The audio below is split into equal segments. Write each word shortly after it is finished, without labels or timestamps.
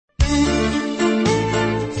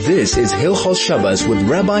This is Hilchos Shabbos with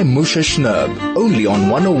Rabbi Moshe Shnerb, only on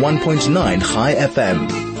 101.9 Chai FM.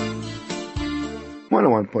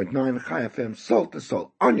 101.9 Chai FM, soul to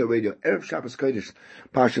soul, on your radio, Erev Shabbos Kodesh,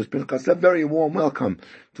 Parshat Pinchos. A very warm welcome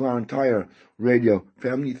to our entire radio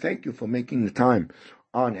family. Thank you for making the time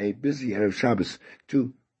on a busy Erev Shabbos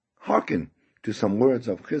to hearken to some words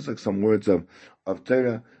of Chizuk, some words of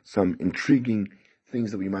Torah, some intriguing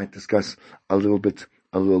things that we might discuss a little bit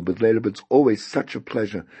later. But it's always such a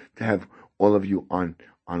pleasure to have all of you on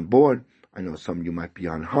board. I know some of you might be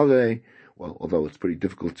on holiday, well, although it's pretty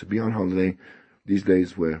difficult to be on holiday these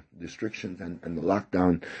days where restrictions and the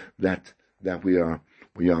lockdown that we are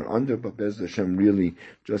under. But Bez Hashem, really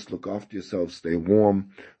just look after yourselves, stay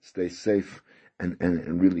warm, stay safe,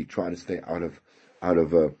 and really try to stay out of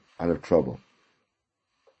trouble.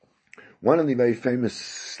 One of the very famous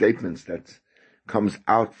statements that comes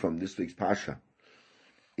out from this week's Pasha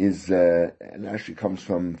is, and actually comes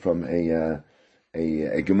from a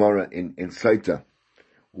Gemara in Saita,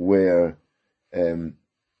 where the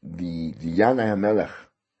Yanai HaMelech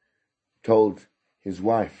told his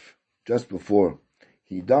wife just before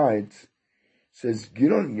he died, says,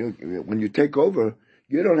 when you take over,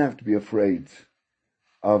 you don't have to be afraid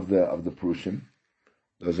of the Prushim.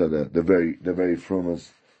 Those are the very frumos.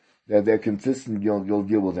 They're consistent. You'll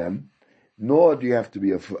deal with them. Nor do you have to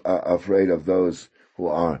be afraid of those who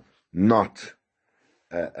are not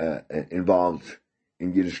involved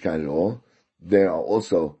in Yiddishkeit at all. They are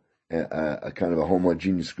also a kind of a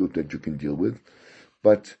homogeneous group that you can deal with.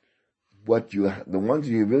 But the ones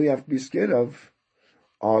you really have to be scared of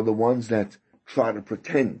are the ones that try to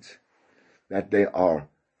pretend that they are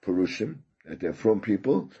Perushim, that they're from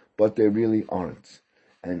people, but they really aren't.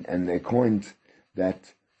 And they coined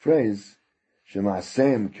that phrase,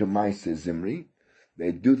 Shemasem Kemaise Zimri.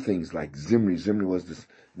 They do things like Zimri. Zimri was this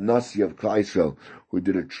Nasi of Klal Yisrael who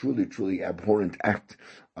did a truly abhorrent act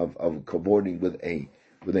of cavorting with a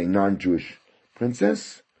non-Jewish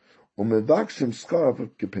princess. Umevakshim Scharav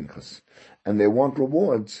Pinchos, and they want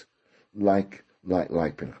rewards like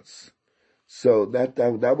Pinchos. So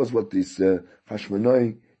that was what this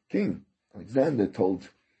Hashmonai king Alexander told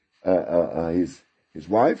his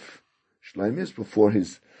wife Shlomis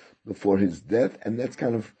before his death, and that's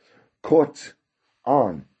kind of caught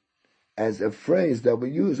on as a phrase that we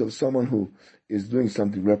use of someone who is doing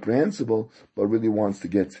something reprehensible but really wants to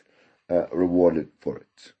get rewarded for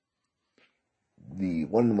it.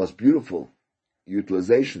 One of the most beautiful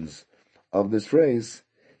utilizations of this phrase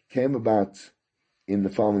came about in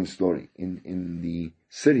the following story. In the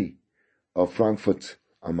city of Frankfurt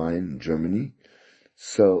am Main, Germany.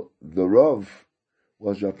 So the Rav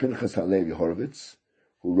was Rav Pinchas Halevi Horowitz,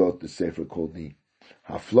 who wrote the sefer called the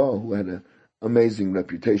Haflah, who had an amazing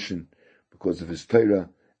reputation because of his Torah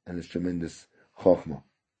and his tremendous Chokhmah.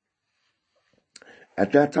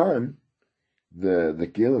 At that time, the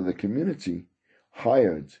Gil of the community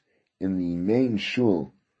hired in the main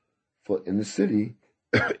shul in the city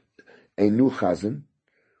a new chazan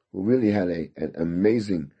who really had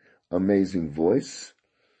an amazing voice.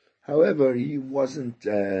 However, he wasn't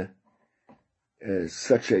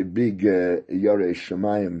such a big Yarei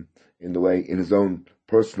Shemayim in his own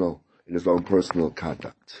personal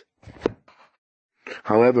conduct.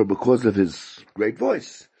 However, because of his great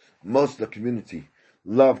voice, most of the community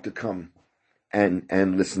loved to come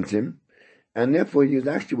and listen to him, and therefore he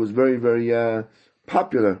was very, very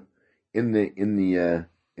popular in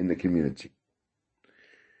the community.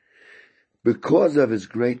 Because of his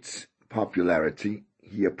great popularity,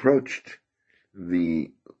 he approached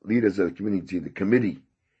the leaders of the community, the committee,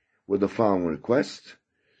 with the following request: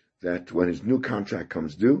 that when his new contract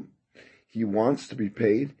comes due, he wants to be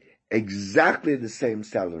paid exactly the same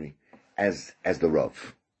salary as the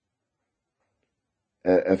Rav.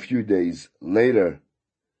 A few days later,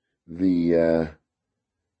 the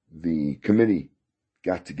committee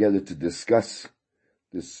got together to discuss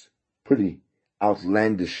this pretty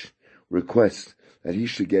outlandish request that he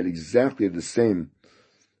should get exactly the same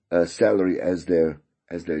salary as their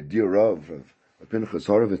dear Rav Pinchas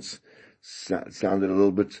Horowitz. Sounded a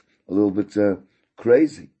little bit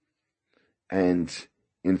crazy, and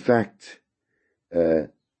in fact,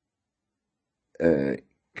 it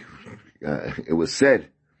was said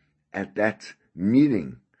at that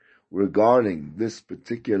meeting regarding this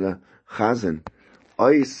particular chazan,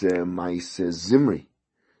 Oise Maise Zimri.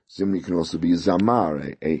 Zimri can also be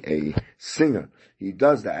Zamar, a singer. He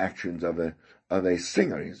does the actions of a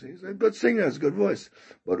singer. He's a good singer, has a good voice.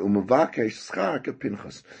 But Umavakesh Schar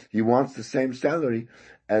Pinchas. He wants the same salary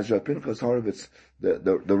as Pinchas Horowitz,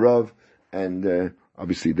 the Rav, and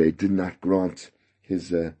obviously they did not grant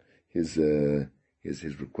his his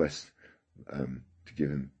request to give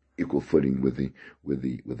him equal footing with the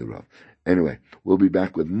Rav. Anyway, we'll be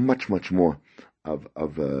back with much more of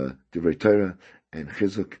Divrei Torah and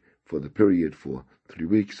Chizuk for the period for 3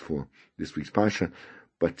 weeks for this week's Parsha.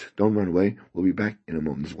 But don't run away. We'll be back in a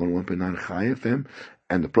moment. This is 101.9 Chai FM,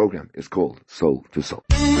 and the program is called Soul to Soul.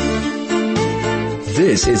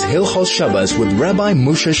 This is Hilchos Shabbos with Rabbi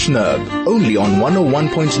Moshe Shnerb, only on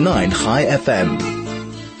 101.9 Chai FM.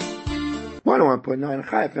 101.9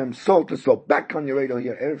 Chai FM, Soul to Soul, back on your radio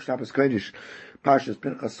here, Erev Shabbos Kodesh, Parshat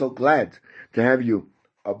Pinchos. So glad to have you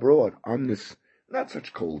abroad on this not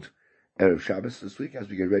such cold Erev Shabbos this week as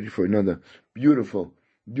we get ready for another beautiful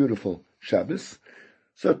Shabbos.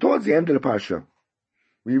 So towards the end of the Parsha,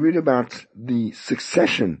 we read about the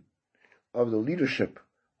succession of the leadership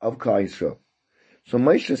of Klal Yisrael. So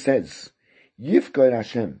Moshe says, Yifkod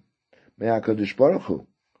Hashem, me'akadosh Baruch Hu,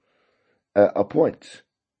 appoint,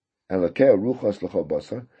 Elokei ruchos l'chol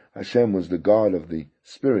basar. Hashem was the God of the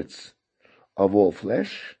spirits of all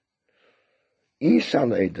flesh.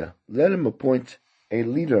 Ishal Eda, let him appoint a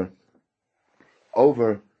leader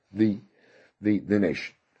over the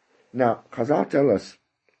nation. Now, Chazal tell us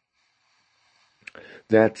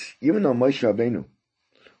that even though Moshe Rabbeinu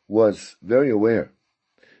was very aware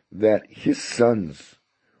that his sons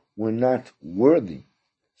were not worthy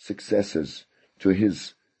successors to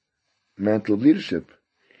his mantle of leadership,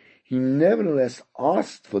 he nevertheless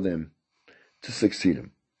asked for them to succeed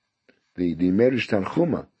him. The Medrash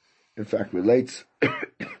Tanchuma, in fact, relates that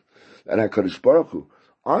HaKadosh Baruch Hu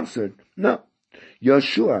answered, no,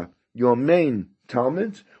 Yeshua, your main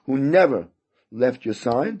Talmud, who never left your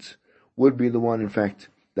sides, would be the one, in fact,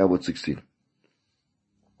 that would succeed him.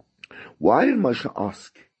 Why did Moshe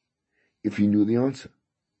ask if he knew the answer?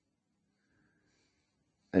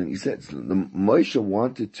 And he said, Moshe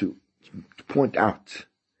wanted to point out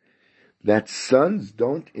that sons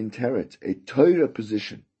don't inherit a Torah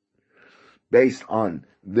position based on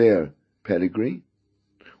their pedigree.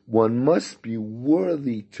 One must be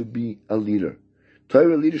worthy to be a leader.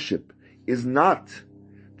 Torah leadership is not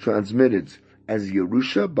transmitted as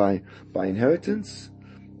Yerusha by inheritance,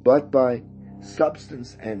 but by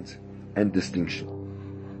substance and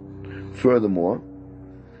distinction. Furthermore,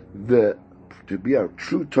 to be a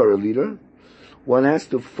true Torah leader, one has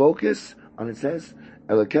to focus on, it says,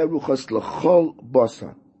 Elokei ruchos l'chol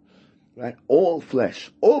basar, right? All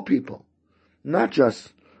flesh, all people, not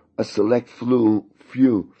just a select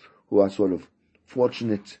few who are sort of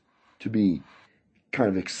fortunate to be kind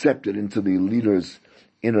of accepted into the leader's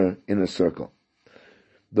inner circle.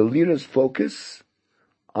 The leader's focus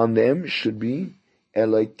on them should be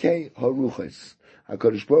Elokei haruchos.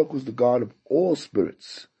 HaKadosh Baruch Hu is the God of all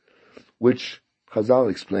spirits, which Chazal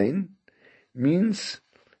explain means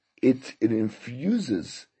it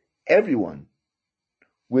infuses everyone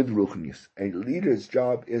with ruchnius. A leader's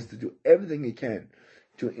job is to do everything he can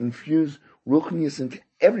to infuse ruchnius into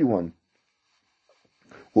everyone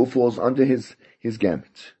who falls under his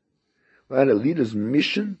gamut. Right? A leader's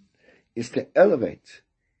mission is to elevate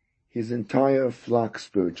his entire flock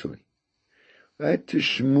spiritually. Right? To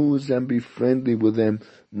schmooze and be friendly with them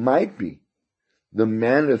might be the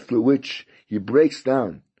manner through which he breaks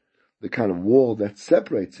down the kind of wall that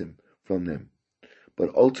separates him from them.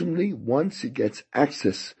 But ultimately, once he gets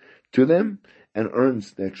access to them and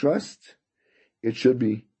earns their trust, it should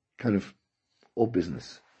be kind of all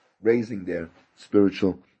business, raising their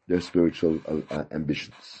spiritual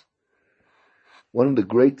ambitions. One of the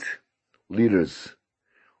great leaders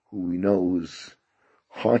who we know whose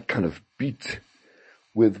heart kind of beat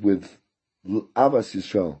with Avas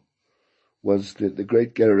Yisrael was the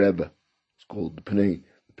great Ger Rebbe. It's called the Pnei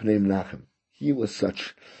Menachem. He was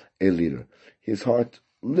such a leader. His heart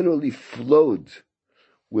literally flowed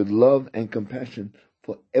with love and compassion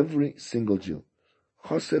for every single Jew,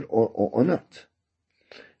 chassid or not.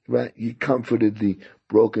 Right? He comforted the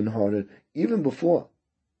brokenhearted even before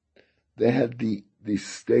they had the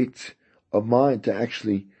state of mind to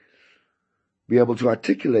actually be able to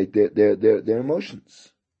articulate their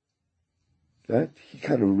emotions. Right? He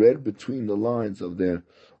kind of read between the lines of their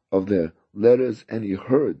letters, and he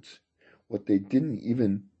heard what they didn't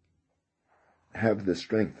even have the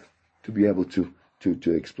strength to be able to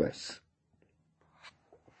express.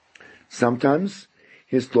 Sometimes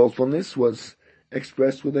his thoughtfulness was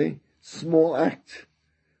expressed with a small act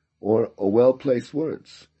or a well-placed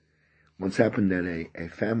words. Once happened that a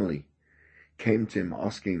family came to him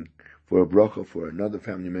asking for a bracha for another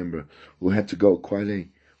family member who had to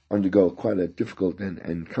undergo quite a difficult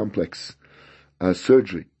and complex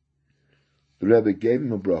surgery. The Rebbe gave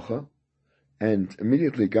him a bracha and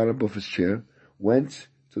immediately got up off his chair, went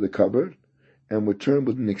to the cupboard, and returned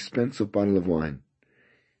with an expensive bottle of wine.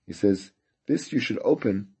 He says, this you should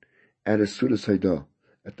open at a Sudas Haidah,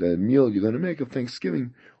 at the meal you're going to make of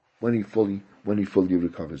Thanksgiving, when he fully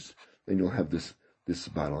recovers. Then you'll have this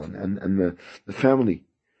bottle. And the family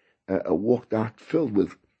walked out filled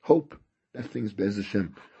with hope that things, Be'ez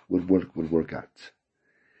Hashem, would work out.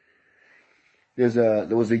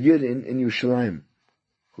 There was a Yid in Yerushalayim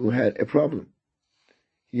who had a problem.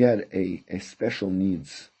 He had a special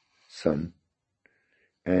needs son,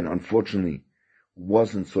 and unfortunately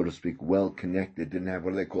wasn't, so to speak, well connected, didn't have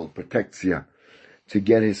what they call protectia, to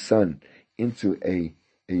get his son into a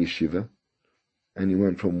yeshiva. And he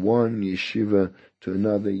went from one yeshiva to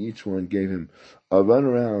another. Each one gave him a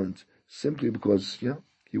runaround simply because,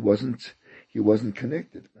 he wasn't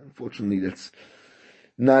connected. Unfortunately, that's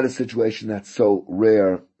not a situation that's so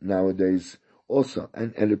rare nowadays also.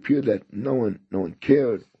 And it appeared that no one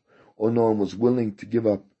cared, or no one was willing to give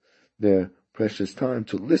up their precious time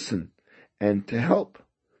to listen and to help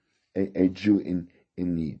a Jew in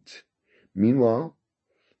need. Meanwhile,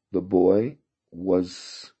 the boy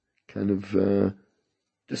was kind of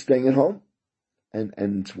just staying at home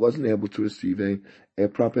and wasn't able to receive a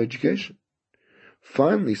proper education.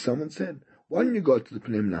 Finally, someone said, why don't you go to the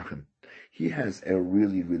Pnei Menachem? He has a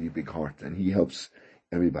really, really big heart, and he helps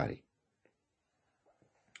everybody.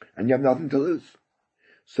 And you have nothing to lose.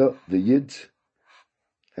 So the Yid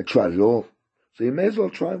had tried it all. So you may as well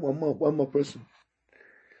try one more person.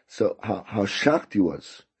 So how shocked he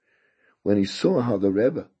was when he saw how the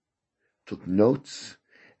Rebbe took notes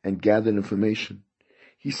and gathered information.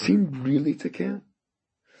 He seemed really to care.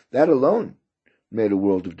 That alone made a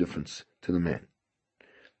world of difference to the man.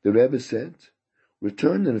 The Rebbe said,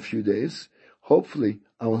 return in a few days. Hopefully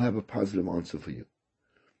I will have a positive answer for you.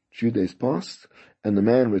 A few days passed, and the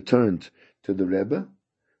man returned to the Rebbe,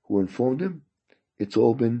 who informed him, it's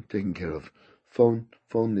all been taken care of. Phone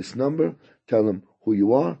this number, tell him who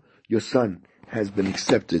you are. Your son has been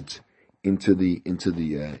accepted into the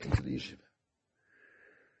yeshiva.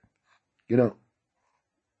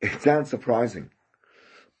 It sounds surprising,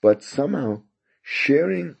 but somehow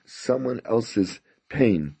sharing someone else's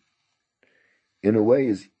pain in a way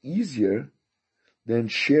is easier than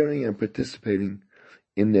sharing and participating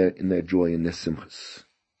in their joy, in their simchas.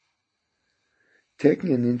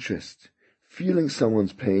 Taking an interest, feeling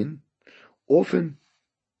someone's pain, often,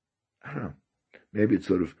 maybe it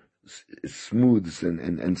sort of smooths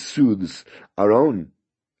and soothes our own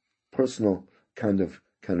personal kind of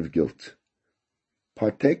guilt.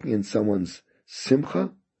 Partaking in someone's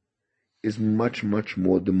simcha is much, much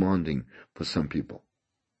more demanding for some people.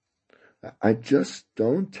 I just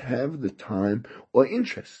don't have the time or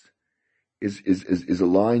interest is a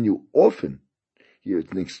line you often hear.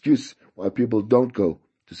 It's an excuse why people don't go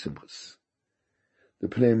to simchas. The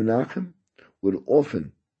Pnei Menachem would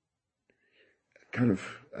often kind of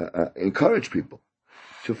encourage people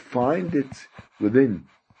to find it within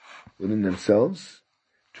themselves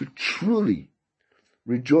to truly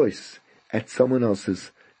rejoice at someone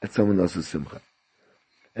else's simcha.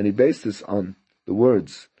 And he based this on the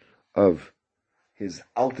words of his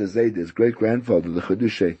Alter Zayde, his great-grandfather, the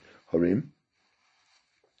Chedushay Harim,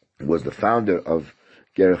 who was the founder of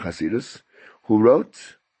Gerech Hasidus, who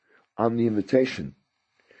wrote on the invitation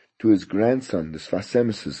to his grandson, the Sfas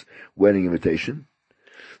Emes' wedding invitation,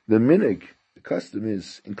 the minhag, the custom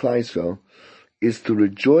is, in Klal Yisrael, is to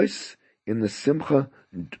rejoice in the simcha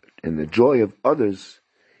and the joy of others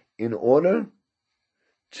in order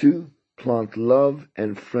to plant love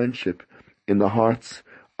and friendship in the hearts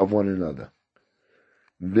of one another,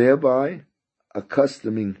 thereby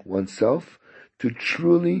accustoming oneself to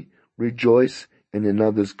truly rejoice in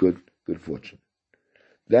another's good fortune.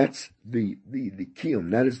 That's the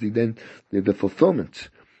kiyum. That is the fulfillment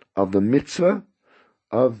of the mitzvah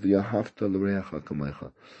of the Ahavta l'reacha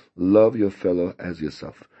kamecha. Love your fellow as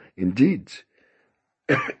yourself. Indeed,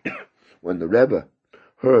 when the Rebbe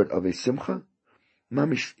heard of a simcha,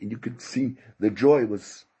 mamish, you could see the joy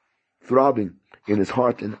was throbbing in his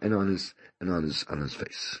heart and on his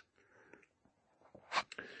face.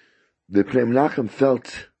 The Pnei Menachem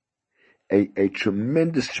felt a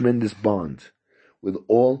tremendous bond with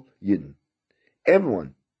all Yidden.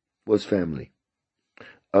 Everyone was family.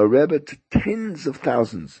 A Rebbe to tens of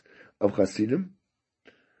thousands of Hasidim,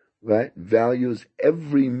 right, values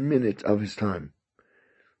every minute of his time.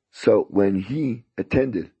 So when he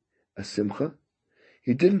attended a simcha,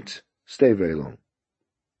 he didn't stay very long,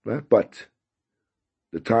 right? But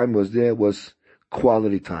the time was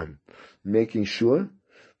quality time, making sure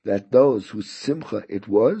that those whose simcha it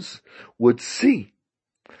was would see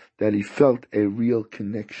that he felt a real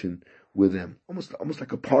connection with them, almost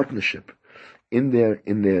like a partnership in their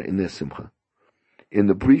simcha. In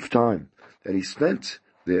the brief time that he spent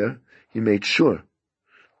there, he made sure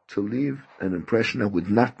to leave an impression that would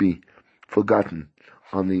not be forgotten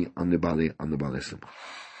on the Balei Simcha.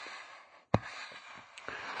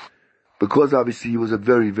 Because obviously he was a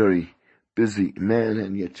very, very busy man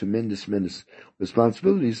and he had tremendous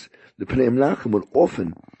responsibilities, the Pnei Menachem would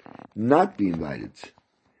often not be invited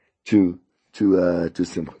to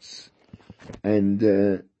Simchas.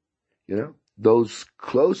 And, those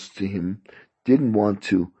close to him didn't want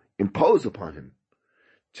to impose upon him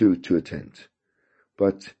to attend.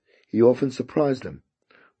 But he often surprised them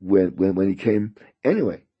when he came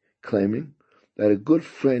anyway, claiming that a good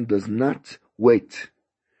friend does not wait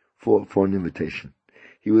for an invitation.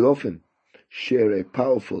 He would often share a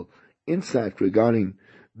powerful insight regarding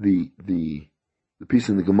the piece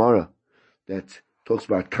in the Gemara that talks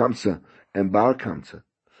about Kamsa and Bar Kamsa.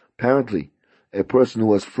 Apparently, a person who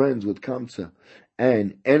was friends with Kamsa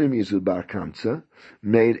and enemies with Bar Kamsa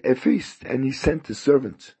made a feast, and he sent a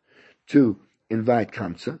servant to invite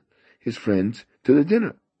Kamsa, his friend, to the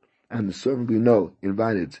dinner. And the servant, we know,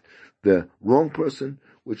 invited the wrong person,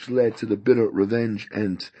 which led to the bitter revenge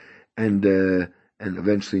and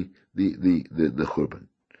eventually the Churban.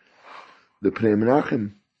 The Pnei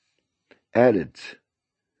Menachem added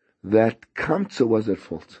that Kamsa was at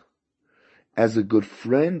fault. As a good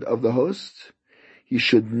friend of the host, he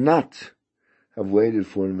should not have waited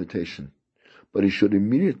for an invitation, but he should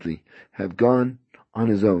immediately have gone on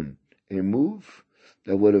his own, a move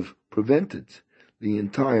that would have prevented the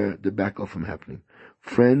entire debacle from happening.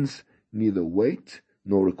 Friends neither wait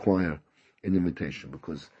nor require an invitation,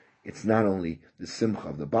 because it's not only the simcha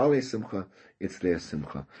of the Balei Simcha, it's their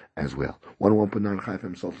simcha as well. 101.9 Chai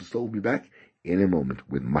FM Soul to Soul will be back in a moment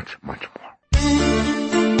with much more.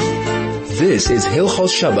 This is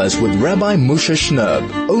Hilchos Shabbos with Rabbi Moshe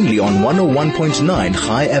Shnerb, only on 101.9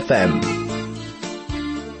 Chai FM.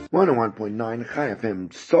 101.9 Chai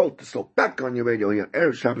FM Soul to Soul, back on your radio here,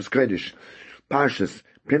 Erev Shabbos Kodesh, Parshat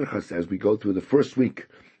Pinchos, as we go through the first week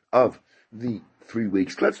of the 3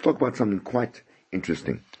 weeks. Let's talk about something quite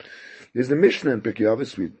interesting. There's the Mishnah in Pirkei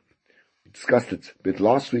Avos, we discussed it a bit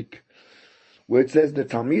last week, where it says the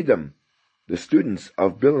Talmidim, the students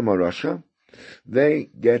of Bilam HaRasha, they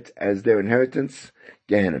get as their inheritance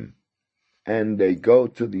Gehenim, and they go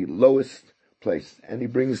to the lowest place. And he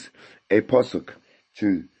brings a pasuk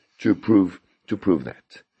to prove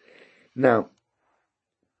that. Now,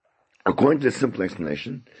 according to the simple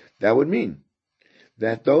explanation, that would mean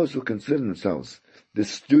that those who consider themselves the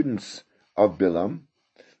students of Bilam,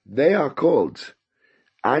 they are called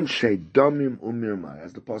Anshe Domim Umirma,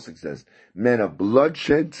 as the pasuk says, men of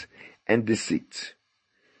bloodshed and deceit.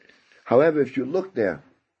 However, if you look there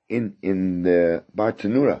in the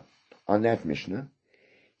Bartanura on that Mishnah,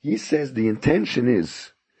 he says the intention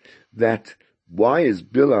is that why is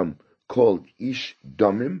Bilam called Ish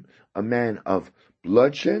Domim, a man of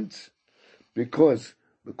bloodshed? Because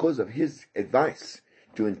of his advice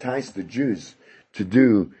to entice the Jews to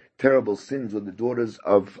do terrible sins with the daughters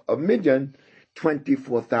of Midian,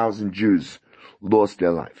 24,000 Jews lost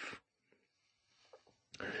their life.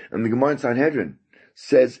 And the Gemara in Sanhedrin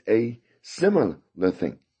says a similar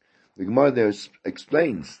thing. The Gemara there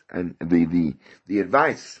explains and the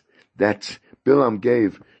advice that Bilam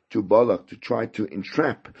gave to Balak to try to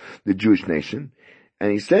entrap the Jewish nation,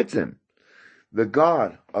 and he said to him, the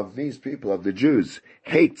God of these people, of the Jews,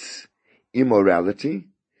 hates immorality,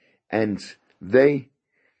 and the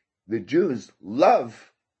Jews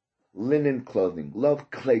love linen clothing, love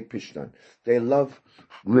clay pishtan. They love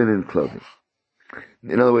linen clothing.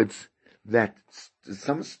 In other words, that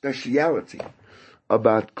some speciality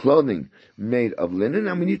about clothing made of linen,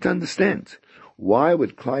 and we need to understand, why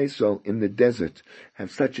would Klal Yisrael in the desert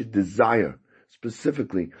have such a desire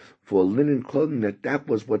specifically for linen clothing, that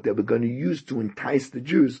was what they were going to use to entice the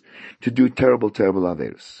Jews to do terrible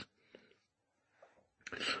averos.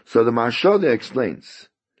 So the Maharsha there explains,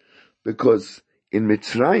 because in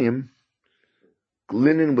Mitzrayim,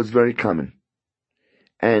 linen was very common,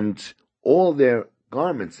 and all their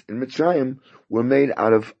garments in Mitzrayim were made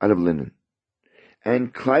out of linen.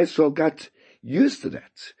 And Klal Yisrael got used to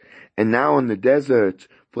that. And now in the desert,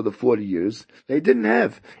 for the 40 years, they didn't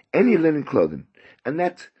have any linen clothing. And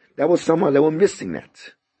that was somehow, they were missing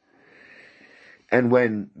that. And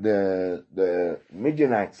when the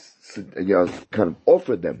Midianites, kind of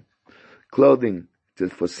offered them clothing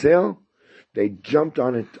for sale, they jumped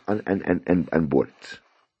on it and bought it.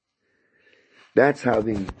 That's how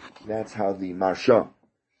the Maharsha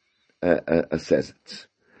says it.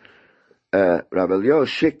 Rabbi Eliezer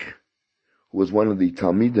Schick, who was one of the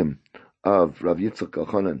Talmidim of Rav Yitzchak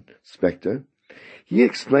Elchanan Spector, he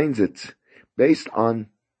explains it based on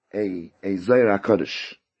a Zohar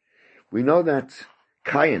HaKadosh. We know that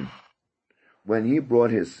Cain, when he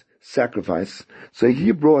brought his sacrifice, so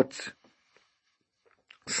he brought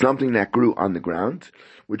something that grew on the ground,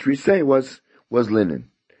 which we say was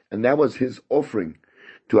linen. And that was his offering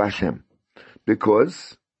to Hashem.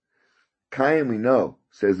 Because Cain, we know,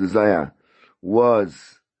 says the Zohar,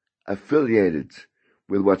 was affiliated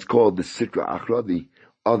with what's called the Sitra Achra, the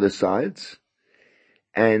other sides.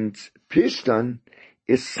 And Pishtan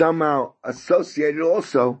is somehow associated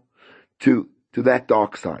also to that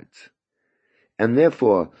dark side. And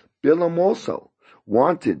therefore, Bilam also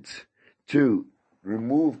wanted to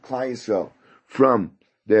remove Klal Yisrael from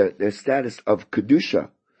their status of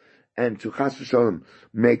Kedusha and to Chas v'Shalom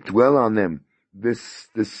make dwell on them this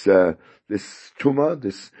Tumah,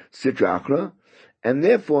 this Sitra Achra, and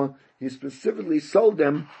therefore he specifically sold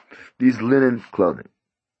them these linen clothing.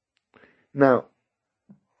 Now,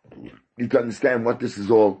 you can understand what this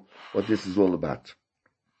is all about.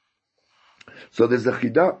 So there's a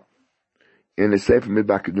Chidah in the Sefer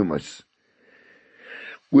Midbar Kedumas,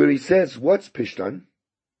 where he says, what's Pishtan?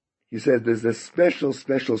 He says there's a special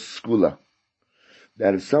skula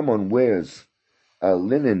that if someone wears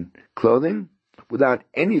linen clothing without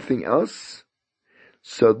anything else,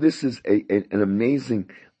 so this is an amazing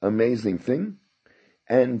thing,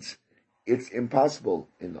 and it's impossible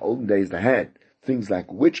in the olden days to have things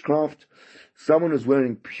like witchcraft. Someone who's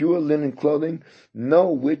wearing pure linen clothing,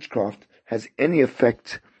 no witchcraft has any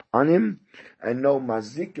effect on him, and no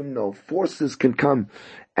mazikim, no forces can come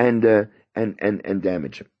and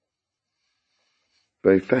damage him.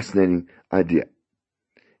 Very fascinating idea.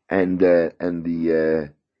 And in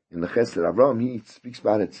the Chesed Avraham, he speaks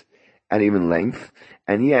about it at even length,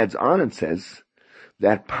 and he adds on and says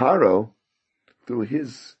that Paro, through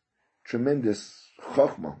his tremendous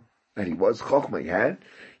chokhmah, that he had,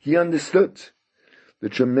 he understood the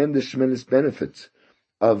tremendous benefits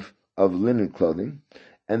of linen clothing,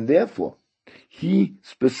 and therefore he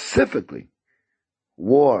specifically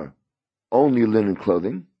wore only linen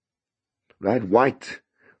clothing, right? White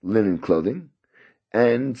linen clothing,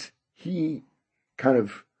 and he kind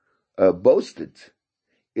of boasted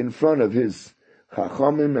in front of his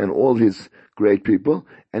Chachamim and all his great people,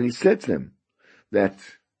 and he said to them that,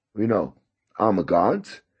 I'm a god,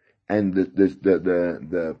 and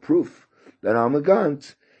the proof that I'm a god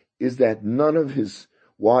is that none of his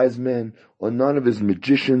wise men or none of his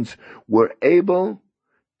magicians were able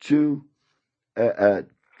to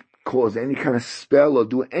cause any kind of spell or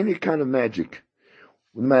do any kind of magic,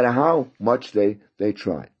 no matter how much they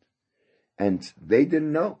tried. And they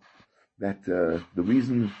didn't know that the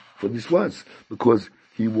reason for this was because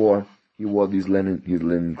he wore his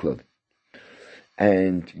linen clothing.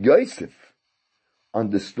 And Yosef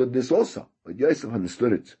understood this also, but Yosef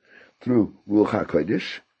understood it through Ruach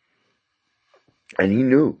HaKodesh, and he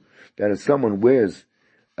knew that if someone wears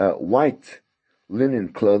white linen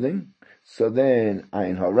clothing, so then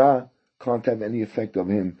Ayin Hara can't have any effect on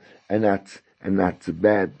him, and that's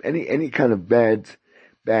bad, any kind of bad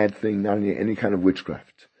thing, not any kind of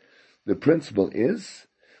witchcraft. The principle is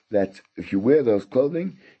that if you wear those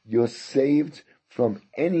clothing, you're saved from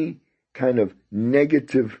any kind of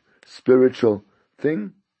negative spiritual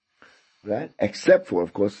thing, right? Except for,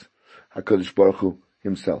 of course, HaKadosh Baruch Hu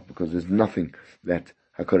himself, because there's nothing that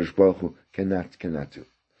HaKadosh Baruch Hu cannot do.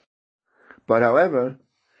 But however,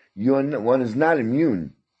 one is not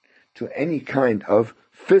immune to any kind of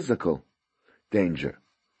physical danger.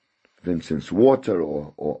 For instance, water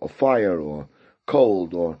or fire or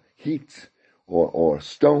cold or heat or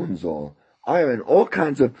stones or iron, all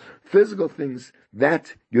kinds of physical things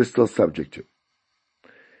that you're still subject to.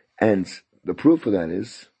 And the proof of that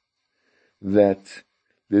is that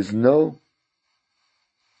there's no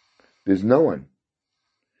one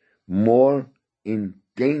more in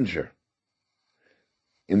danger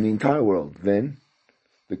in the entire world than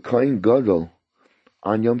the Kohen Gadol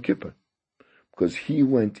on Yom Kippur, because he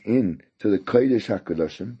went in to the Kodesh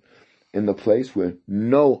HaKadoshim in the place where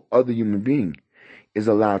no other human being is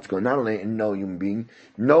allowed to go. Not only no human being,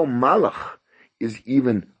 no malach is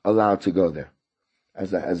even allowed to go there.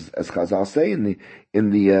 As Chazal say in the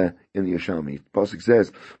Yerushalmi, Pasuk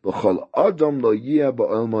says, "B'chol adam lo yiyah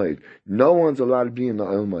ba'ol moed." No one's allowed to be in the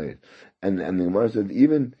Oel Moed, and the Gemara said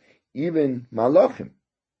even malachim,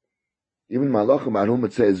 at whom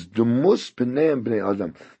it says, "Dumus p'neim b'nei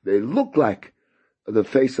adam," they look like the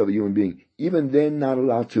face of a human being. Even they're not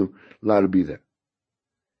allowed to be there.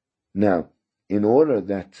 Now, in order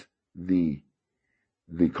that the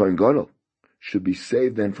Kohen Gadol should be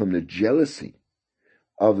saved then from the jealousy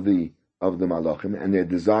of the of the Malachim and their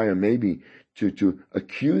desire maybe to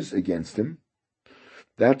accuse against him.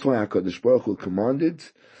 That's why HaKadosh Baruch Hu commanded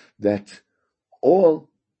that all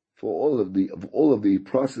of the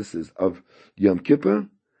processes of Yom Kippur,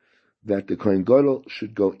 that the Kohen Gadol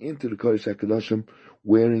should go into the Kodesh HaKadoshim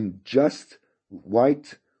wearing just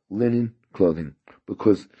white linen clothing,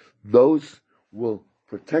 because those will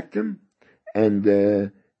protect him, and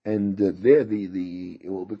there it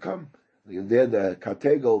will become there the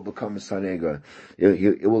Katego will become a Sanega.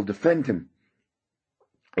 It will defend him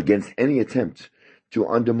against any attempt to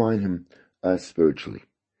undermine him spiritually.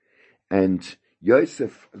 And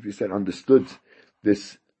Yosef, as we said, understood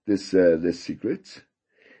this secret,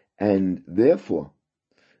 and therefore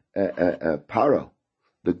Paro,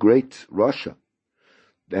 the great Rasha,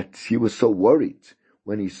 that he was so worried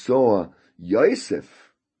when he saw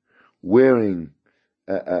Yosef wearing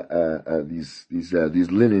these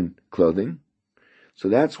linen clothing. So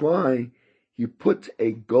that's why he put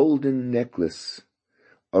a golden necklace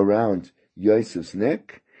around Yosef's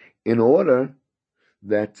neck, in order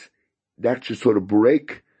that should sort of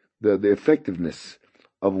break the effectiveness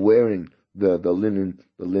of wearing the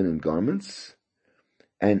linen garments,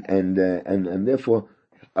 and therefore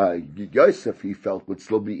Yosef, he felt, would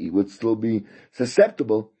still be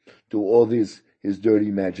susceptible to all his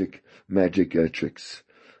dirty magic tricks.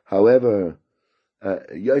 However,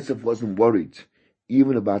 Yosef wasn't worried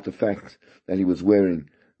even about the fact that he was wearing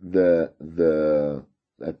that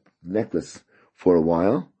necklace for a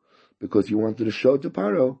while, because he wanted to show to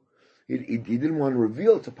Paro. He didn't want to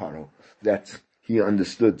reveal to Paro that he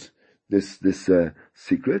understood this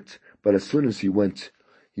secret. But as soon as he went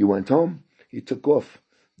home, he took off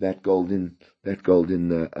that golden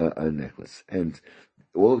necklace, and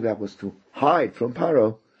all of that was to hide from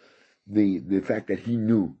Paro the fact that he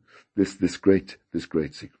knew this great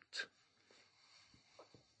secret.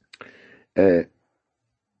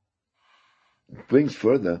 Brings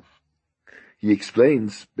further, he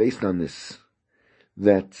explains, based on this,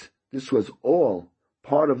 that this was all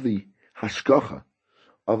part of the hashgacha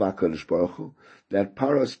of HaKadosh Baruch Hu, that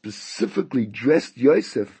Paro specifically dressed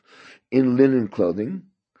Yosef in linen clothing,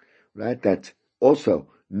 right? That also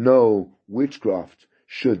no witchcraft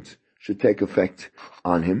should take effect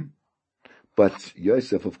on him. But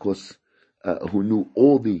Yosef, of course, who knew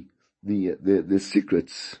all the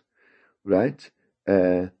secrets, right,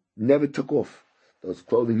 never took off those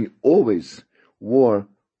clothing. He always wore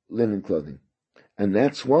linen clothing, and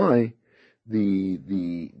that's why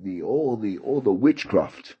all the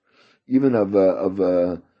witchcraft, even of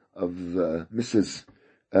Mrs.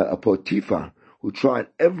 Potiphar, who tried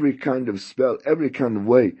every kind of spell, every kind of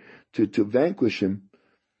way to vanquish him,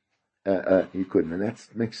 he couldn't. And that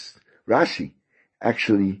makes Rashi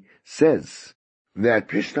actually says that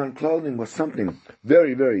Pishtan clothing was something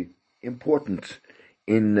very, very important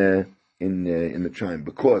in the time,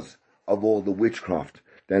 because of all the witchcraft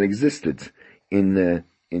that existed in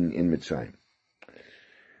Mitzrayim.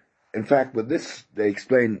 In fact, with this, they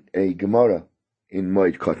explain a Gemara in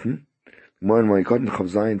Moed Katan. Gemara in Moed Katan Chav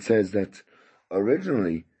Zayin says that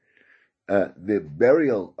originally the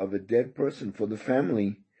burial of a dead person for the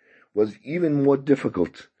family was even more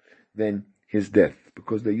difficult than his death,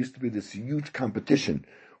 because there used to be this huge competition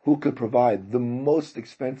who could provide the most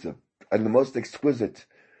expensive and the most exquisite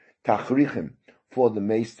tachrichim for the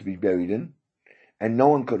mace to be buried in, and no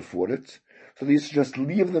one could afford it. So they used to just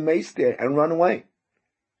leave the mace there and run away,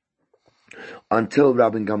 until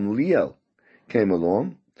Rabbi Gamliel came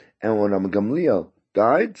along, and when Rabbi Gamliel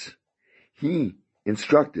died, he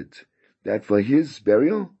instructed that for his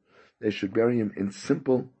burial they should bury him in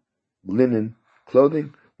simple linen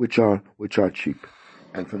clothing, which are cheap.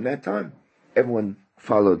 And from that time, everyone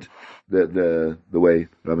followed the way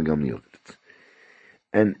Rabbi Gamliel did it.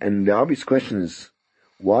 And the obvious question is,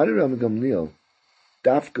 why did Rabbi Gamliel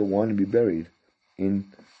dafka want to be buried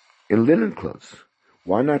in linen clothes?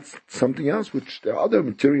 Why not something else? Which there are other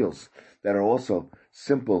materials that are also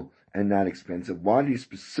simple and not expensive. Why do you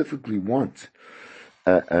specifically want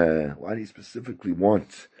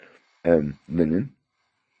linen?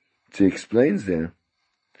 So he explains there,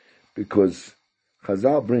 because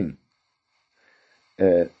Chazal bring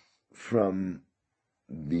from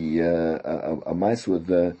the a mice with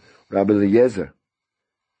Rabbi Eliezer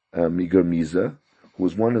Miger Miza, who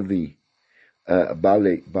was one of the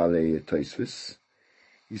Balei Tosfos.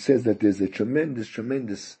 He says that there's a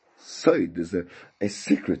tremendous side, there's a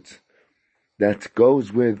secret that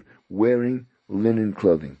goes with wearing linen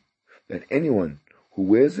clothing, that anyone who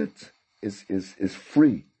wears it is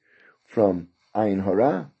free from ayin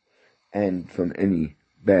hara and from any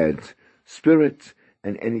bad spirit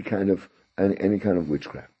and any kind of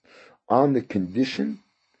witchcraft. on the condition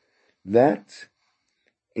that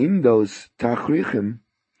in those tachrichim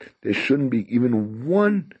there shouldn't be even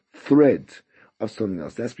one thread of something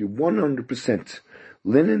else. There has to be 100%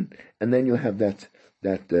 linen, and then you'll have that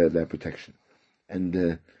protection. And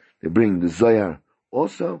they bring the Zohar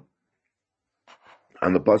also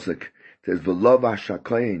on the pasuk. It says v'lovash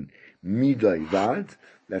hakohen midai vad,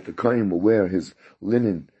 that the kohen will wear his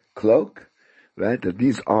linen cloak, right? That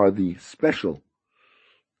these are the special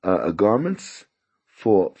garments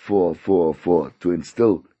for to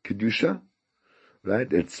instill kedusha,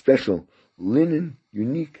 right? It's special linen,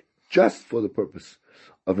 unique, just for the purpose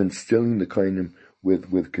of instilling the kohenim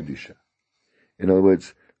with kedusha. In other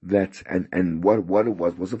words, that and what it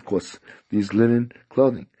was of course these linen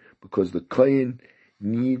clothing, because the kohen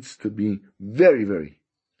needs to be very, very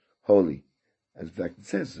holy. As in fact it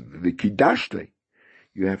says, the kidashte.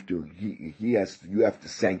 You have to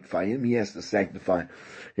sanctify him. He has to sanctify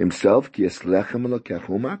himself. He's the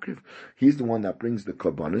one that brings the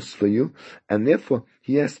korbanos for you, and therefore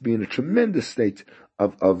he has to be in a tremendous state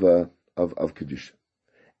of kedusha.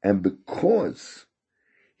 And because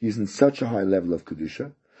he's in such a high level of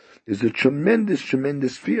kedusha, there's a tremendous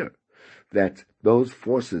fear that those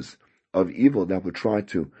forces of evil that would try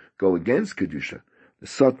to go against kedusha, the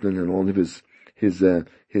Satan and all of his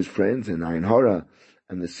friends and Ein Hara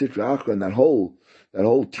and the Sitra Achra and that whole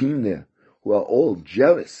team there, who are all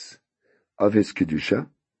jealous of his kedusha,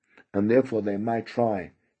 and therefore they might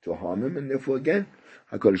try to harm him. And therefore, again,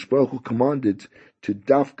 HaKadosh Baruch Hu commanded to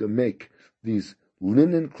dafka make these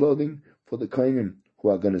linen clothing for the kohenim who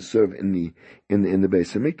are going to serve in the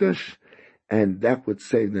Beis Hamikdash, and that would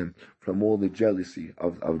save them from all the jealousy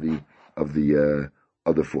of the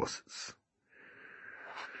other forces.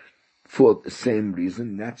 For the same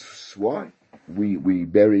reason, that's why we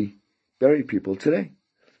bury people today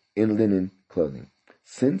in linen clothing.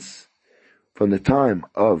 Since from the time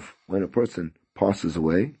of when a person passes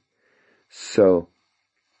away, so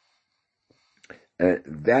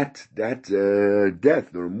that death,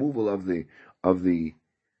 the removal of the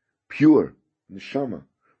pure neshama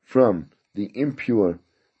from the impure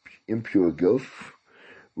gilf,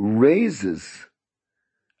 raises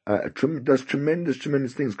does tremendous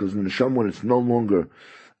things, because the neshama, when it's no longer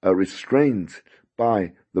restrained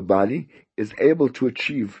by the body, is able to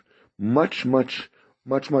achieve much more.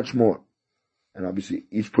 And obviously,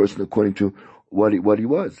 each person according to what he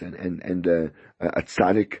was, and a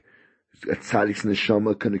tzaddik's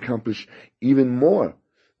neshama can accomplish even more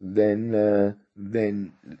than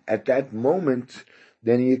at that moment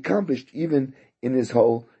than he accomplished even in his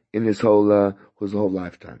whole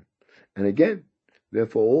lifetime. And again,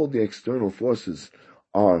 therefore, all the external forces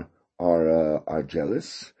are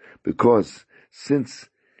jealous, because since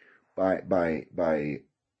by the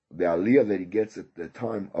aliyah that he gets at the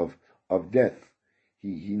time of death,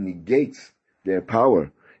 he negates their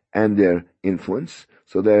power and their influence,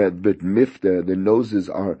 so they're a bit miffed. Their noses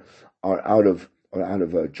are out of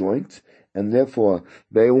joint, and therefore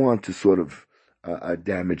they want to sort of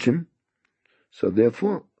damage him. So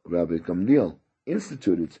therefore, Rabbi Gamliel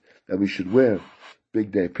instituted that we should wear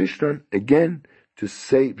Big Day Pishtan, again, to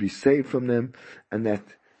be saved from them, and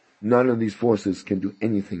that none of these forces can do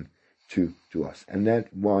anything to us. And that's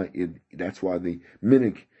why the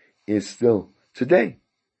minig is still today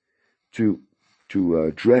to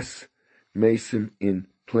dress Mason in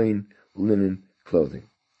plain linen clothing.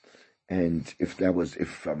 And if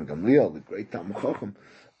Rabbi Gamliel, the great Talmid Chacham,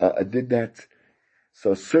 did that,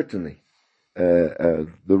 so certainly the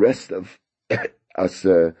rest of us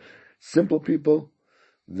simple people,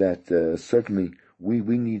 that certainly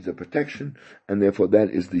we need the protection, and therefore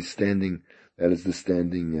that is the standing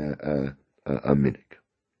minig.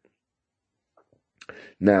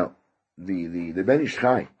 Now, the Ben Ish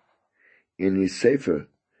Chai, in his Sefer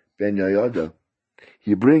Ben Yoyada,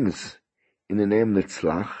 he brings in the name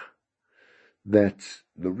Netzlach that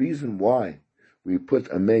the reason why we put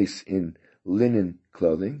a mace in linen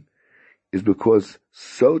clothing is because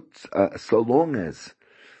so long as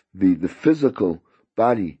the physical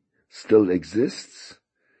body still exists,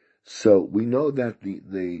 so we know that the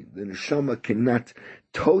neshama cannot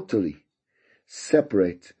totally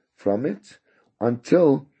separate from it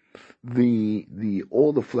until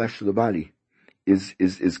all the flesh of the body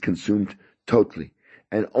is consumed totally,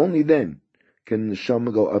 and only then can the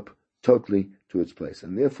neshama go up totally to its place.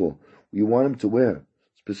 And therefore, we want him to wear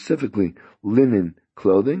specifically linen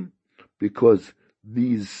clothing, because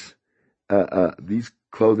these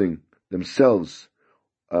clothing themselves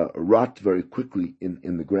rot very quickly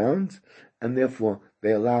in the ground, and therefore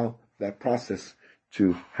they allow that process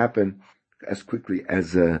to happen as quickly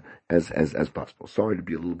as possible. Sorry to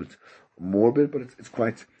be a little bit morbid, but it's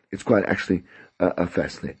quite actually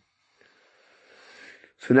fascinating.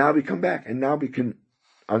 So now we come back, and now we can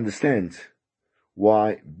understand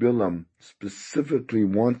why Bilam specifically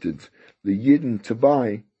wanted the Yidden to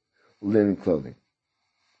buy linen clothing,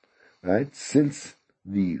 right? Since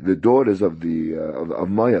the daughters of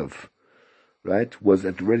Moav, right, was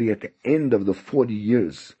already at the end of the 40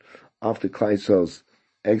 years after Klal Yisrael's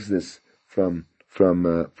exodus from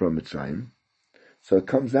Mitzrayim. So it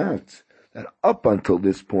comes out that up until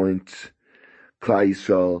this point, Klal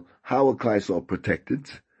Yisrael, how were Klal Yisrael protected?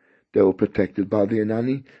 They were protected by the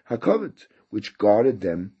Anani HaKavod, which guarded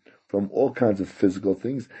them from all kinds of physical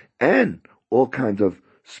things and all kinds of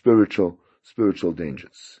spiritual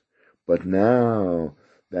dangers. But now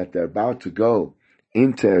that they're about to go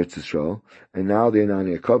into Eretz Yisrael, and now the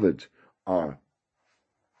Anani HaKavod are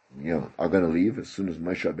going to leave as soon as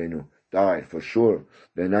Moshe Rabbeinu died. For sure,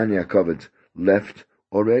 the Anani HaKavod left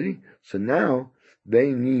already. So now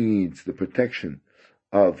they need the protection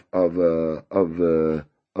of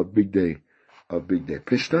Big Day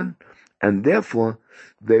Pishtan, and therefore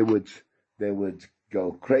they would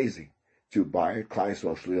go crazy to buy it. Klal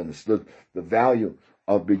Yisrael actually understood the value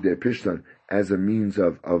of Big Day Pishtan as a means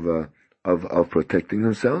of protecting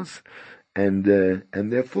themselves, and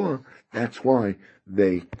therefore that's why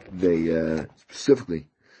they specifically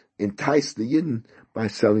entice the Yidden by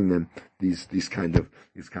selling them these kind of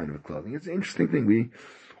clothing. It's an interesting thing.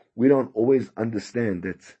 We don't always understand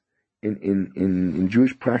that in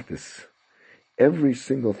Jewish practice, every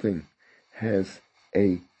single thing has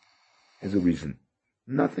a reason.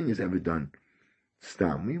 Nothing is ever done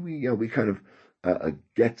stam. We kind of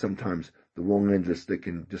get sometimes the wrong end of the stick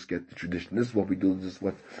and just get the tradition. This is what we do. This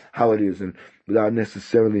is how it is, and without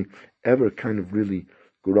necessarily ever kind of really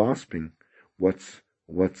grasping what's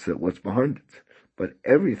behind it. But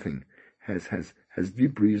everything has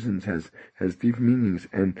deep reasons, has deep meanings,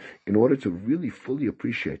 and in order to really fully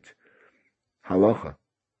appreciate halacha,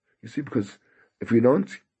 you see, because if we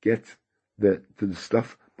don't get to the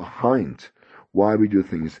stuff behind why we do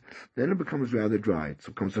things, then it becomes rather dry. It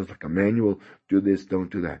becomes just like a manual, do this,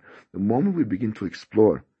 don't do that. The moment we begin to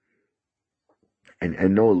explore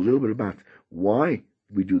and know a little bit about why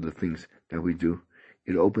we do the things that we do,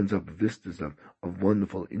 it opens up vistas of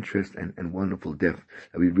wonderful interest and wonderful depth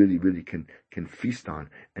that we really, really can feast on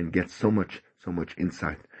and get so much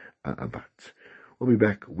insight about. We'll be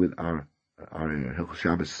back with our Hilchos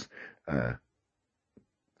Shabbos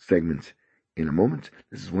segment in a moment.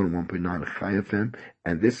 This is 101.9 Chai FM,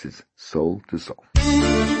 and this is Soul to Soul.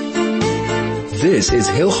 This is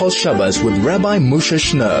Hilchos Shabbos with Rabbi Moshe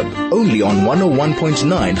Shnerb, only on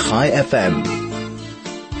 101.9 Chai FM.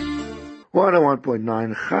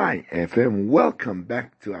 101.9 Chai FM. Welcome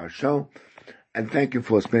back to our show, and thank you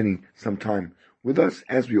for spending some time with us,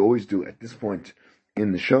 as we always do at this point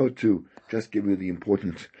in the show, to just give you the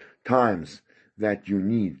important times that you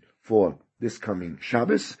need for this coming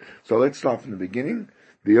Shabbos. So let's start from the beginning.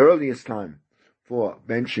 The earliest time for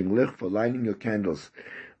benching lich, for lighting your candles,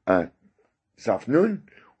 this afternoon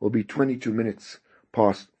will be 22 minutes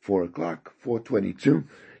past 4 o'clock, 4:22.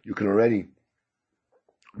 You can already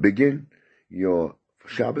begin your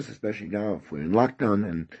Shabbos, especially now if we're in lockdown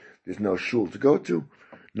and there's no shul to go to.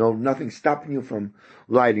 Nothing stopping you from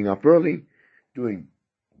lighting up early, doing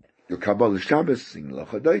your Kabbalah Shabbos, sing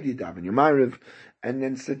L'Chadoidi, daven your Ma'ariv, and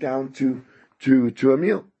then sit down to a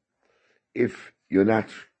meal. If you're not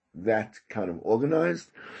that kind of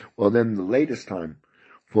organized, well then the latest time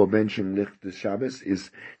for benching lich this Shabbos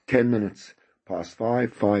is 10 minutes past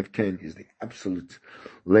 5. 5:10 is the absolute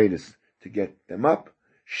latest to get them up.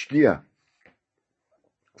 Shtia,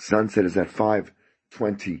 sunset is at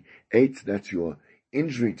 5:28. That's your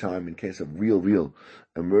injury time in case of real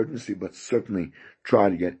emergency, but certainly try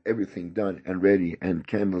to get everything done and ready and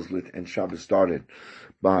candles lit and Shabbos started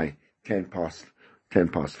by 10 past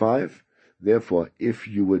 5. Therefore, if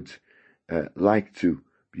you would like to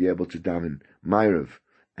be able to daven Ma'ariv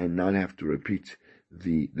and not have to repeat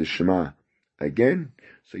the Shema again,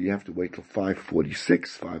 so you have to wait till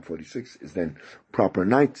 5:46. 5:46 is then proper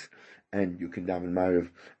night, and you can daven Ma'ariv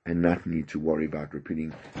and not need to worry about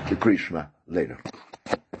repeating the Kriya Shema later.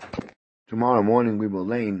 Tomorrow morning we will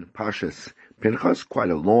learn Parshat Pinchos, quite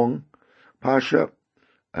a long Parsha,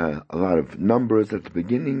 a lot of numbers at the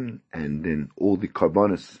beginning, and then all the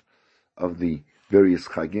karbanos of the various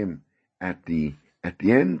chagim at the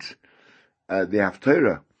end. The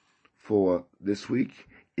Haftarah for this week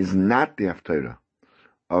is not the Haftarah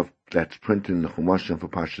that's printed in the Chumashim for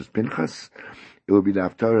Parshat Pinchos. It will be the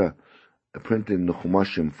Haftarah printed in the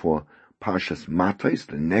Chumashim for Parshas Matos,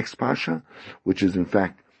 the next Parsha, which is in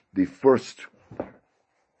fact the first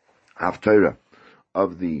Haftarah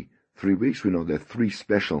of the 3 weeks. We know there are 3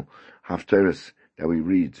 special Haftarahs that we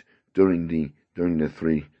read during the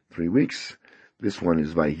 3 weeks. This one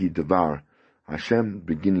is Vayhi Devar Hashem,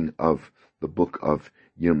 beginning of the book of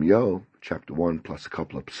Yirmiyahu, chapter 1 plus a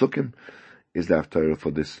couple of psukim, is the Haftarah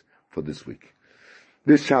for this week.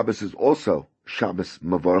 This Shabbos is also Shabbos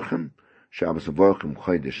Mavorchim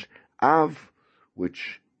Chodesh Av,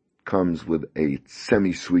 which comes with a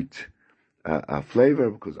semi-sweet flavor,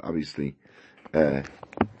 because obviously Rosh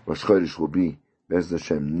Chodesh will be Be'ez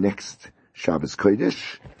Hashem next Shabbos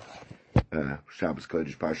Kodesh,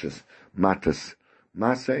 Parshas Matas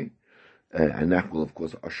Maseh, and that will of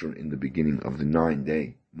course usher in the beginning of the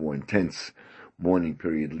 9-day, more intense mourning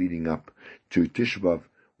period leading up to Tisha B'Av,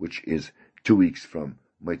 which is 2 weeks from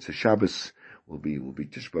Motzei Shabbos. Will be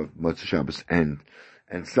Tisha B'Av, Motzei Shabbos, and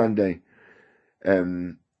Sunday.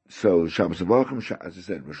 So Shabbos Avraham, as I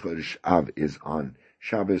said, Rosh Chodesh Av is on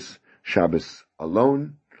Shabbos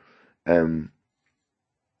alone, and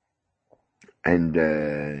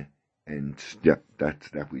yeah,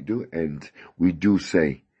 that we do, and we will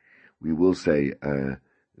say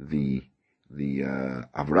the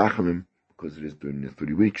Avraham, because it is during the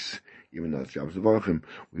 3 weeks, even though it's Shabbos Avraham,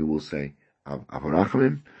 we will say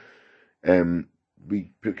Avraham.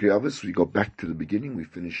 We go back to the beginning. We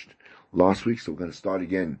finished last week, so we're going to start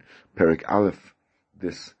again Perek Aleph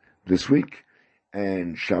this week,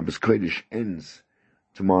 and Shabbos Kodesh ends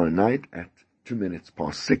tomorrow night at 2 minutes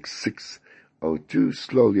past 6:02.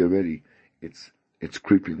 Slowly already, it's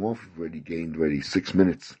creeping off. We've already gained 6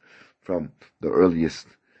 minutes from the earliest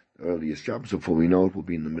Shabbos. Before we know it, we'll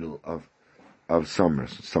be in the middle of summer.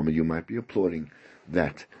 So some of you might be applauding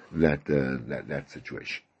that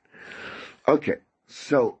situation. Okay,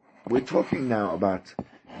 so we're talking now about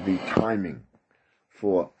the timing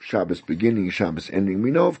for Shabbos beginning, Shabbos ending.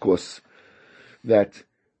 We know, of course, that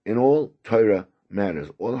in all Torah matters,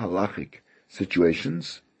 all halachic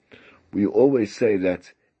situations, we always say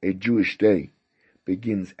that a Jewish day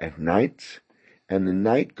begins at night, and the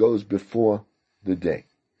night goes before the day.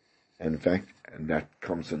 And in fact, and that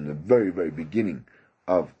comes from the very, very beginning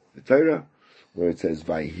of the Torah, where it says,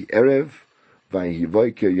 Vayhi Erev, Vayhi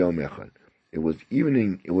Voiker Yom Echad. It was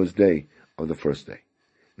evening, it was day of the first day.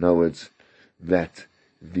 In other words, that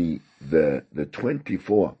the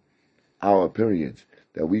 24-hour period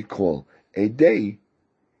that we call a day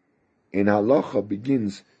in halacha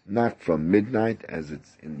begins not from midnight as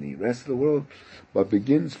it's in the rest of the world, but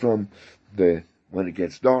begins from when it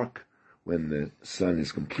gets dark, when the sun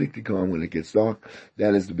is completely gone, when it gets dark.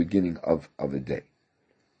 That is the beginning of a day.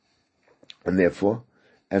 And therefore,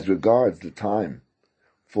 as regards the time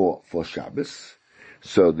for Shabbos,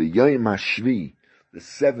 so the Yom HaShvi, the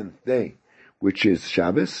 7th day, which is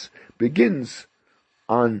Shabbos, begins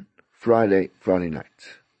on Friday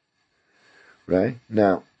night. Right?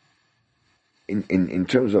 Now, in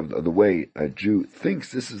terms of the way a Jew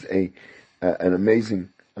thinks, this is an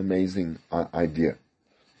amazing idea,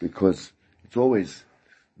 because it's always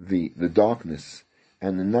the darkness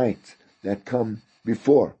and the night that come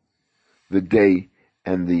before the day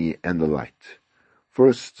and the light.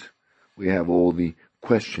 First, we have all the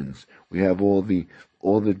questions, we have all the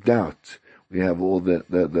doubt, we have all the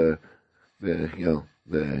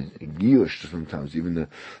giyush, sometimes even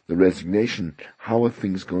the resignation. How are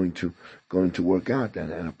things going to work out?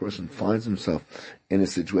 And a person finds himself in a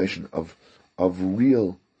situation of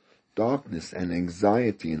real darkness and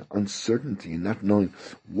anxiety and uncertainty and not knowing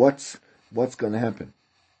what's going to happen.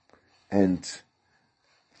 And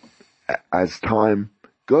as time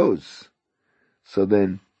goes, so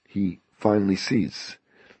then he finally sees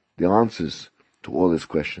the answers to all his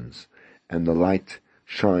questions, and the light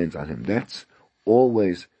shines on him. That's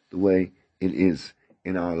always the way it is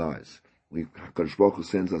in our lives. HaKadosh Baruch Hu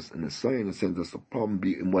sends us an assignment, sends us a problem,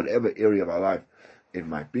 be in whatever area of our life it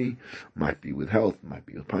might be with health, might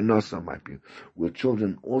be with parnasa, might be with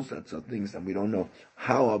children, all sorts of things, and we don't know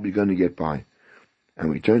how are we going to get by. And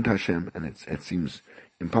we turn to Hashem, and it seems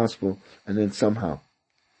impossible, and then somehow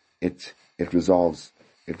it resolves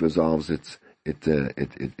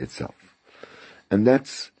itself. And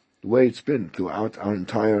that's the way it's been throughout our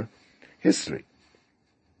entire history.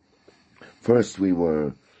 First, we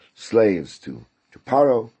were slaves to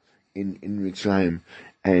Paro in Mitzrayim,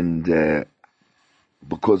 and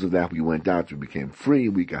because of that, we went out. We became free.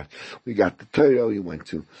 We got the Torah. We went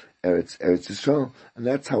to Eretz Yisrael, and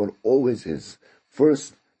that's how it always is.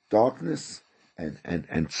 First, darkness and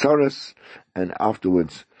tsaras, and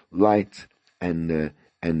afterwards light and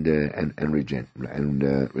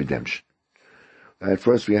redemption. At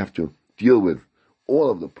first, we have to deal with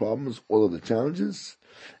all of the problems, all of the challenges,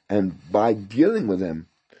 and by dealing with them,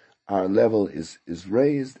 our level is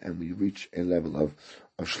raised, and we reach a level of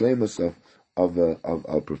shleimus,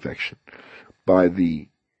 of perfection. By the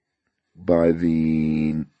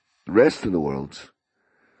rest of the world,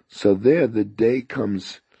 so there the day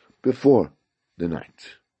comes before the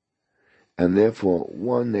night, and therefore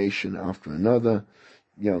one nation after another,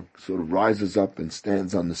 sort of rises up and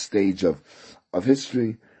stands on the stage of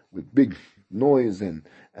history with big noise and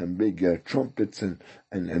big trumpets, and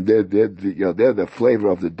they're the flavor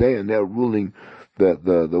of the day, and they're ruling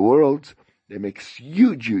the world. They make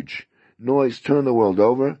huge noise, turn the world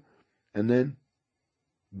over, and then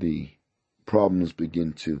the problems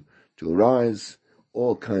begin to arise.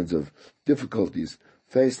 All kinds of difficulties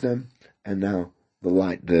face them, and now the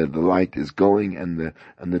light is going, and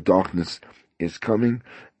the darkness is coming,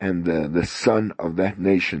 and the sun of that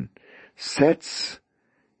nation sets,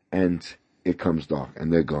 and it comes dark,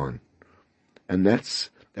 and they're gone. And that's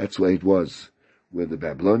the way it was with the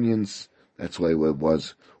Babylonians. That's the way it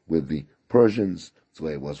was with the Persians. That's the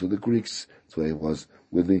way it was with the Greeks. That's the way it was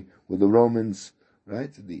with the Romans.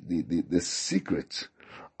 Right? The secret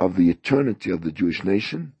of the eternity of the Jewish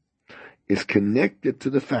nation is connected to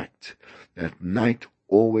the fact that night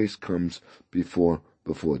always comes before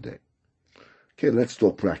day. Okay, let's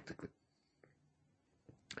talk practically.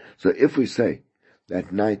 So if we say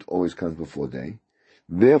that night always comes before day,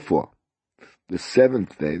 therefore, the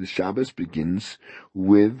seventh day, the Shabbos, begins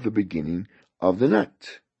with the beginning of the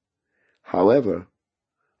night. However,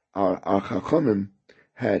 our Chachamim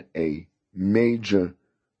had a major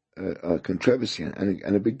controversy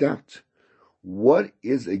and a big doubt. What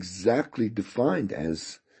is exactly defined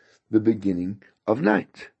as the beginning of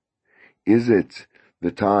night? Is it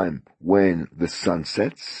the time when the sun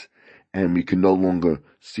sets and we can no longer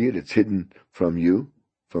see it, it's hidden from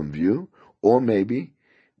view, or maybe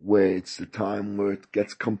where it's the time where it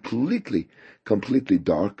gets completely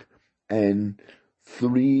dark and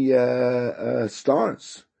three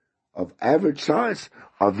stars of average size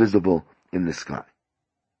are visible in the sky?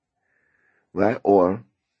 Right? Or,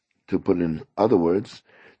 to put it in other words,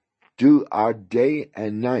 do our day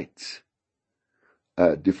and night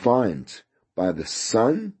defined by the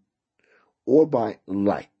sun or by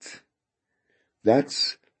light?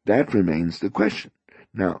 That remains the question.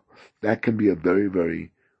 Now, that can be a very,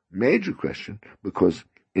 very major question, because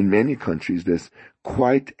in many countries there's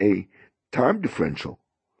quite a time differential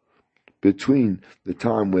between the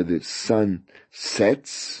time where the sun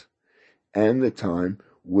sets and the time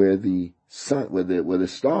where the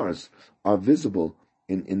stars are visible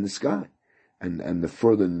in the sky. And the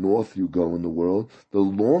further north you go in the world, the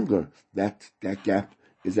longer that gap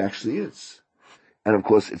is. And of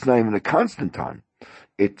course, it's not even a constant time.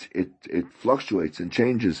 It fluctuates and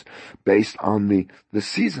changes based on the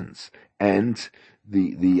seasons and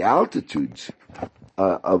the altitudes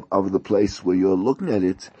of the place where you're looking at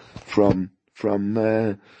it from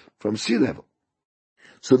sea level.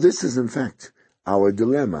 So this is in fact our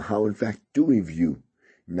dilemma. How in fact do we view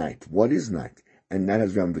night? What is night? And that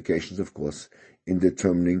has ramifications, of course, in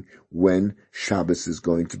determining when Shabbos is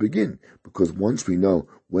going to begin. Because once we know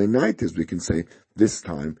where night is, we can say this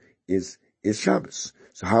time is Shabbos.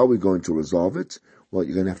 So how are we going to resolve it? Well,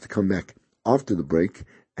 you're going to have to come back after the break,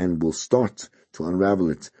 and we'll start to unravel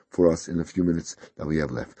it for us in a few minutes that we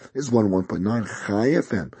have left. This is 101.9 Chai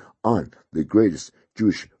FM on the greatest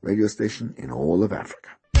Jewish radio station in all of Africa.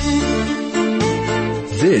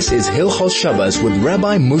 This is Hilchos Shabbos with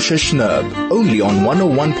Rabbi Moshe Shnerb, only on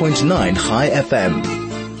 101.9 Chai FM.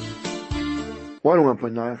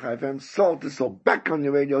 101.9 Chai FM, soul to soul, back on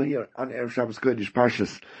your radio here on Erev Shabbos Kodesh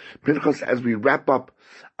Parshat Pinchos. As we wrap up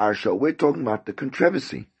our show, we're talking about the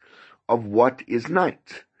controversy of what is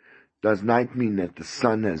night. Does night mean that the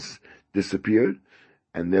sun has disappeared,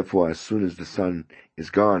 and therefore as soon as the sun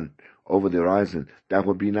is gone over the horizon, that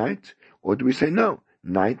will be night? Or do we say no?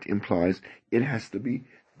 Night implies it has to be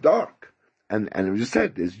dark. And as we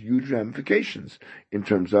said, there's huge ramifications in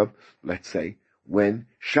terms of, let's say, when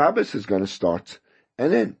Shabbos is going to start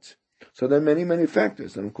and end. So there are many, many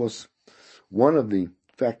factors. And of course, one of the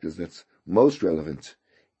factors that's most relevant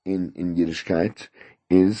in Yiddishkeit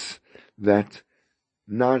is that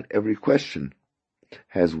not every question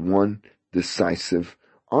has one decisive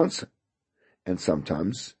answer. And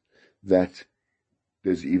sometimes that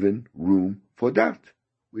there's even room for doubt.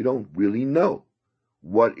 We don't really know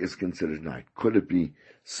what is considered night. Could it be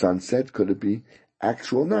sunset? Could it be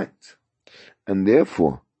actual night? And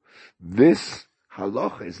therefore, this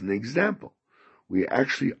halacha is an example. We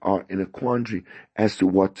actually are in a quandary as to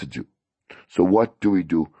what to do. So what do we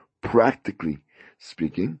do? Practically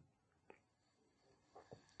speaking,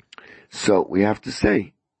 So we have to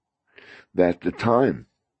say that the time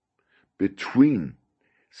between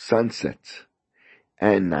sunset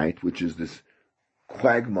and night, which is this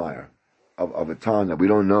quagmire of a time that we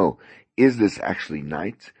don't know, is this actually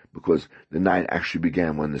night, because the night actually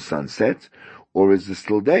began when the sun sets, or is this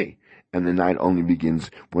still day, and the night only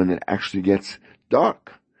begins when it actually gets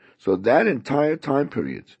dark? So that entire time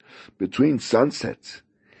period between sunsets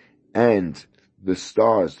and the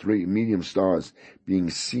stars, 3 medium stars being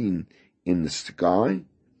seen in the sky,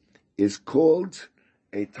 is called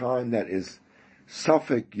a time that is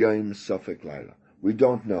Safek Yom Safek Laila. We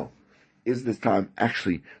don't know. Is this time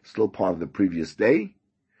actually still part of the previous day,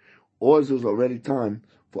 or is there already time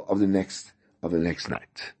of the next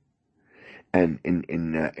night? And in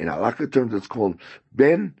halakha terms, it's called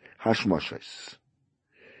Ben Hashmashos.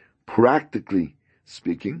 Practically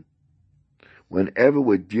speaking, whenever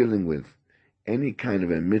we're dealing with any kind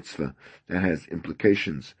of a mitzvah that has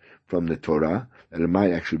implications from the Torah, that it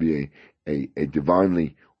might actually be a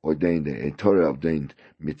divinely ordained, a Torah ordained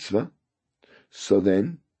mitzvah, so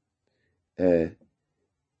then,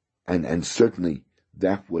 and certainly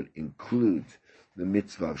that would include the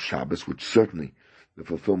mitzvah of Shabbos, which certainly the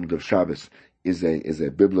fulfillment of Shabbos is a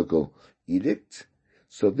biblical edict.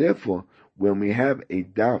 So therefore, when we have a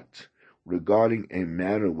doubt regarding a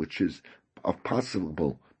matter which is of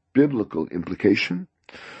possible biblical implication,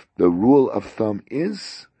 the rule of thumb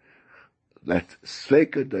is that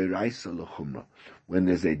Sveka D'Oraisa L'Chumra. When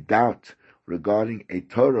there's a doubt regarding a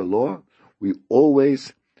Torah law, we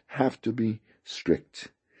always have to be strict.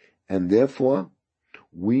 And therefore,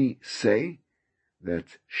 we say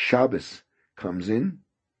that Shabbos comes in,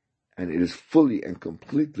 and it is fully and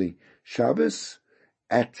completely Shabbos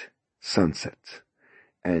at sunset.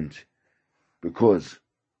 And because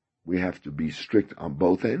we have to be strict on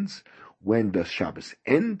both ends, when does Shabbos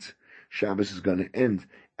end? Shabbos is going to end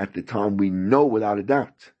at the time we know without a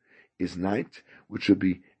doubt is night, which will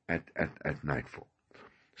be at nightfall.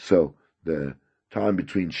 So the time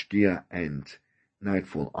between Shkia and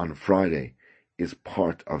nightfall on Friday is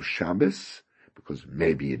part of Shabbos, because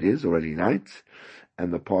maybe it is already night,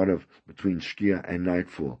 and the part of between Shkia and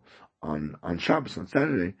nightfall on Shabbos, on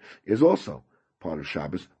Saturday, is also part of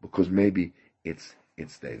Shabbos, because maybe it's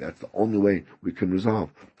day. That's the only way we can resolve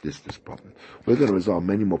this problem. We're going to resolve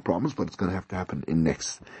many more problems, but it's going to have to happen in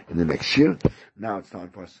the next year. Now it's time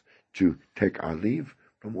for us to take our leave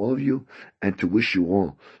from all of you, and to wish you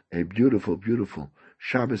all a beautiful, beautiful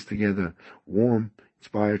Shabbos together, warm,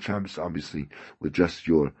 inspired Shabbos, obviously, with just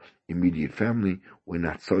your immediate family. We're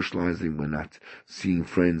not socializing, we're not seeing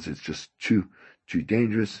friends, it's just too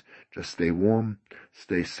dangerous. Just stay warm,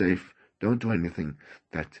 stay safe, don't do anything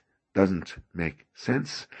that doesn't make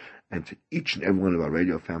sense. And to each and every one of our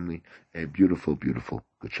radio family, a beautiful, beautiful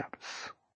good Shabbos.